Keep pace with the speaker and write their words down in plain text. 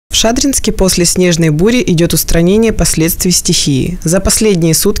Шадринске после снежной бури идет устранение последствий стихии. За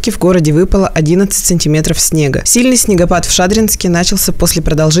последние сутки в городе выпало 11 сантиметров снега. Сильный снегопад в Шадринске начался после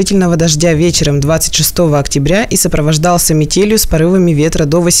продолжительного дождя вечером 26 октября и сопровождался метелью с порывами ветра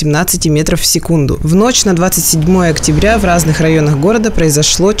до 18 метров в секунду. В ночь на 27 октября в разных районах города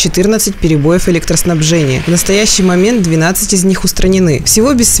произошло 14 перебоев электроснабжения. В настоящий момент 12 из них устранены.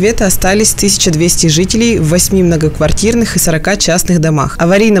 Всего без света остались 1200 жителей в 8 многоквартирных и 40 частных домах.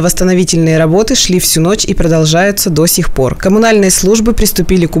 Аварийно-восстановительные работы шли всю ночь и продолжаются до сих пор. Коммунальные службы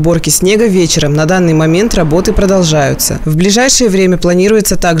приступили к уборке снега вечером. На данный момент работы продолжаются. В ближайшее время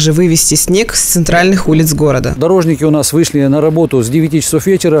планируется также вывести снег с центральных улиц города. Дорожники у нас вышли на работу с 9 часов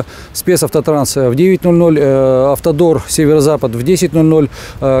вечера, спецавтотранс в 9:00, автодор северо-запад в 10:00,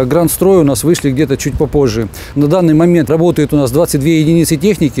 Гранд-строй у нас вышли где-то чуть попозже. На данный момент работает у нас 22 единицы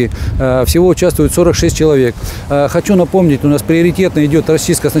техники, всего участвует 46 человек. Хочу напомнить, у нас приоритетно идет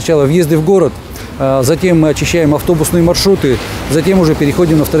расчистка сначала въезды в город, затем мы очищаем автобусные маршруты, затем уже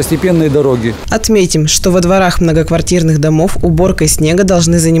переходим на второстепенные дороги. Отметим, что во дворах многоквартирных домов уборкой снега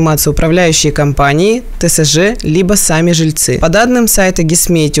должны заниматься управляющие компании, ТСЖ, либо сами жильцы. По данным сайта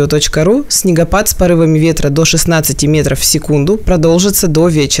gismeteo.ru, снегопад с порывами ветра до 16 метров в секунду продолжится до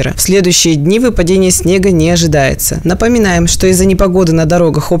вечера. В следующие дни выпадения снега не ожидается. Напоминаем, что из-за непогоды на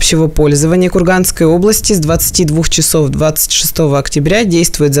дорогах общего пользования Курганской области с 22 часов 26 октября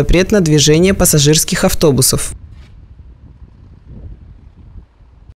действует запрет на движение пассажирских автобусов.